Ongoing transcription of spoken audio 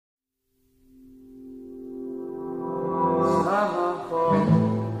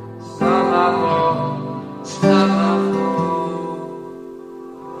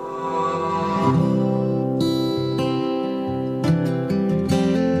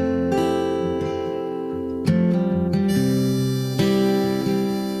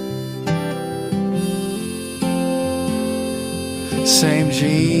Same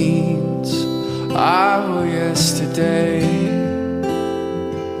jeans I wore yesterday,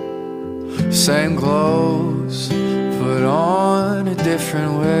 same clothes put on a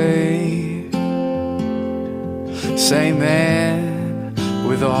different way, same man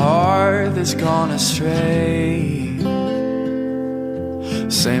with a heart that's gone astray,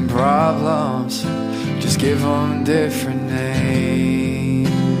 same problems, just give them different names.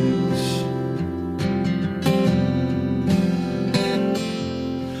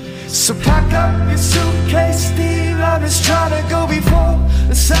 So pack up your suitcase, Steve, I'm just trying to go before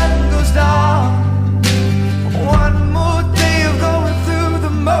the sun goes down. One more day of going through the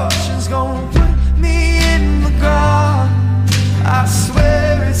motions, gonna put me in the ground. I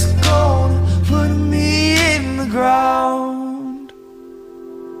swear it's gonna put me in the ground.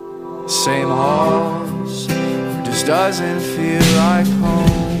 Same halls, just doesn't feel like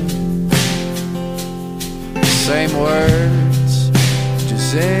home. Same words,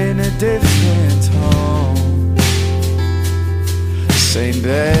 just in a different tone. Same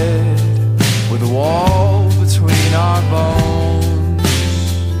bed with a wall between our bones.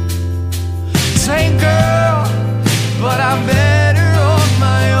 Same girl, but I'm better on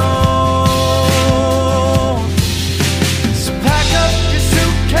my own. So pack up your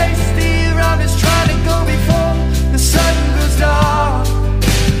suitcase, Steve, I'm just trying to go before the sun goes down.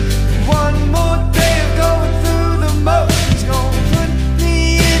 One more day of going through the motions, gonna put me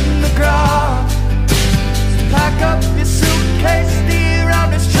in the ground. So pack up your suitcase, Steve, I'm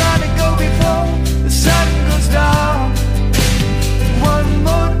just trying to go before the sun goes down. One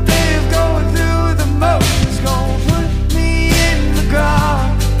more day of going through the motions, gonna put me in the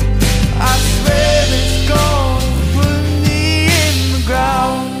ground. I swear it's gonna put me in the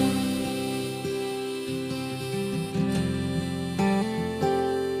ground.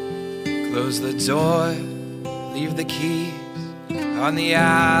 Close the door, leave the keys on the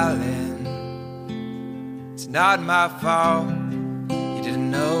island. It's not my fault, you didn't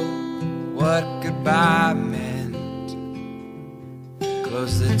know what goodbye meant.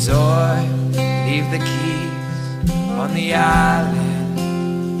 Close the door, leave the keys on the island.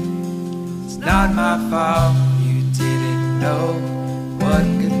 It's not my fault, you didn't know what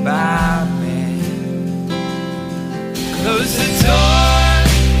goodbye meant.